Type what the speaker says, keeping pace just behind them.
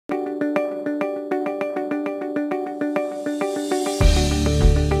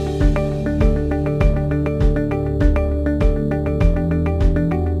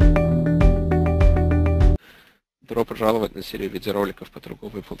пожаловать на серию видеороликов по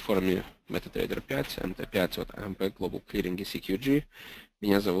торговой платформе MetaTrader 5, MT5 от MT Global Clearing и CQG.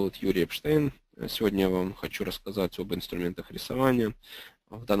 Меня зовут Юрий Эпштейн. Сегодня я вам хочу рассказать об инструментах рисования.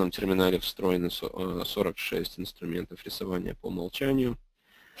 В данном терминале встроены 46 инструментов рисования по умолчанию.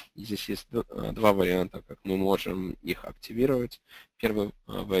 И здесь есть два варианта, как мы можем их активировать. Первый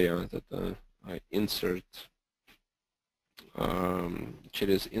вариант — это Insert,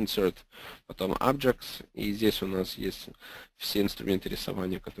 через Insert, потом Objects, и здесь у нас есть все инструменты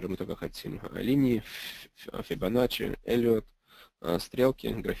рисования, которые мы только хотим. Линии, Fibonacci, Elliott, стрелки,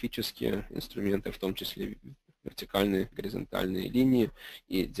 графические инструменты, в том числе вертикальные, горизонтальные линии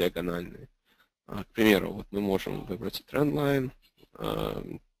и диагональные. К примеру, вот мы можем выбрать Trendline.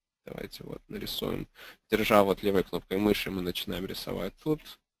 Давайте вот нарисуем. Держа вот левой кнопкой мыши, мы начинаем рисовать тут.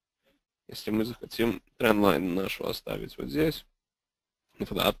 Если мы захотим трендлайн нашу оставить вот здесь, мы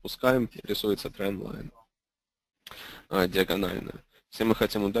тогда отпускаем, и рисуется трендлайн диагонально. Если мы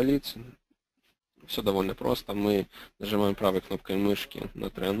хотим удалить, все довольно просто. Мы нажимаем правой кнопкой мышки на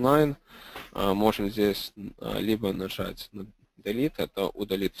трендлайн. Можем здесь либо нажать на Delete, это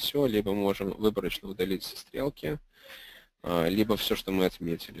удалит все, либо можем выборочно удалить стрелки, либо все, что мы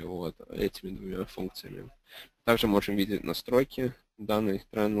отметили вот этими двумя функциями. Также можем видеть настройки данный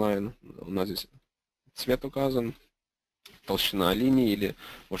трендлайн. У нас здесь цвет указан, толщина линии, или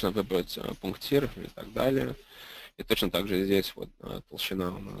можно выбрать пунктир и так далее. И точно так же здесь вот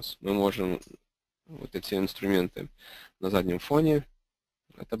толщина у нас. Мы можем вот эти инструменты на заднем фоне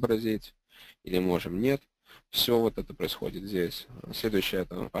отобразить, или можем нет. Все вот это происходит здесь. Следующее —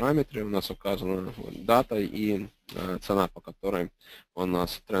 это параметры. У нас указана вот дата и цена, по которой у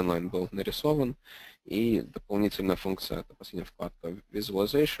нас трендлайн был нарисован. И дополнительная функция — это последняя вкладка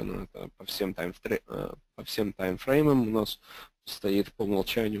Visualization. Это по всем таймфреймам у нас стоит по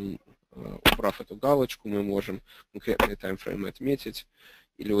умолчанию. Убрав эту галочку, мы можем конкретные таймфреймы отметить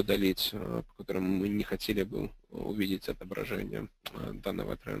или удалить, по которым мы не хотели бы увидеть отображение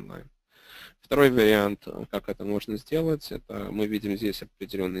данного трендлайна. Второй вариант, как это можно сделать, это мы видим здесь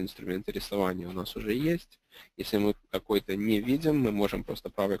определенные инструменты рисования у нас уже есть. Если мы какой-то не видим, мы можем просто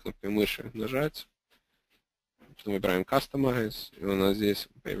правой кнопкой мыши нажать, потом выбираем Customize, и у нас здесь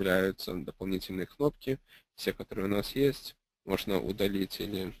появляются дополнительные кнопки, все, которые у нас есть. Можно удалить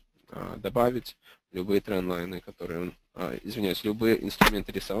или добавить любые трендлайны, которые, любые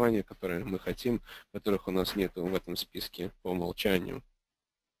инструменты рисования, которые мы хотим, которых у нас нет в этом списке по умолчанию.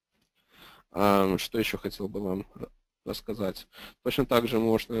 Что еще хотел бы вам рассказать? Точно так же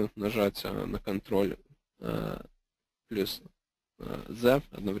можно нажать на контроль плюс Z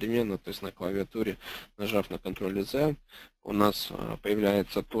одновременно, то есть на клавиатуре, нажав на контроль Z, у нас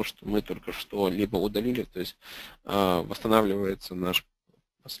появляется то, что мы только что либо удалили, то есть восстанавливается наш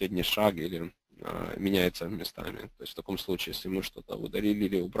последний шаг или меняется местами. То есть в таком случае, если мы что-то удалили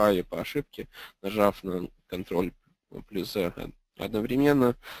или убрали по ошибке, нажав на контроль плюс Z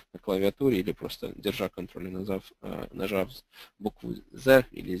одновременно на клавиатуре или просто держа контроль и нажав букву Z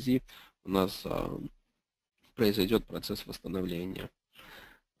или Z, у нас произойдет процесс восстановления.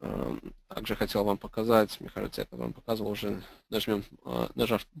 Также хотел вам показать, мне кажется, это вам показывал уже,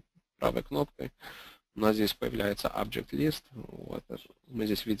 нажав правой кнопкой, у нас здесь появляется Object List. Вот. Мы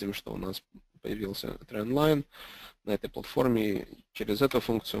здесь видим, что у нас появился трендлайн на этой платформе. Через эту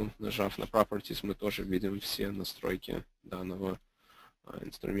функцию, нажав на Properties, мы тоже видим все настройки данного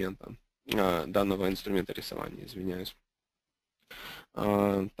инструмента рисования, извиняюсь.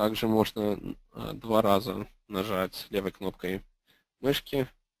 Также можно два раза нажать левой кнопкой мышки,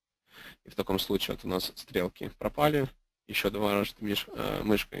 и в таком случае вот у нас стрелки пропали. Еще два раза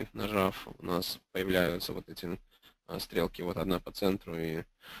мышкой нажав, у нас появляются вот эти стрелки, вот одна по центру и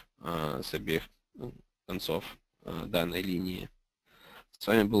с обеих концов данной линии. С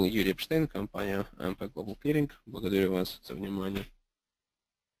вами был Юрий Эпштейн, компания MT Global Clearing. Благодарю вас за внимание.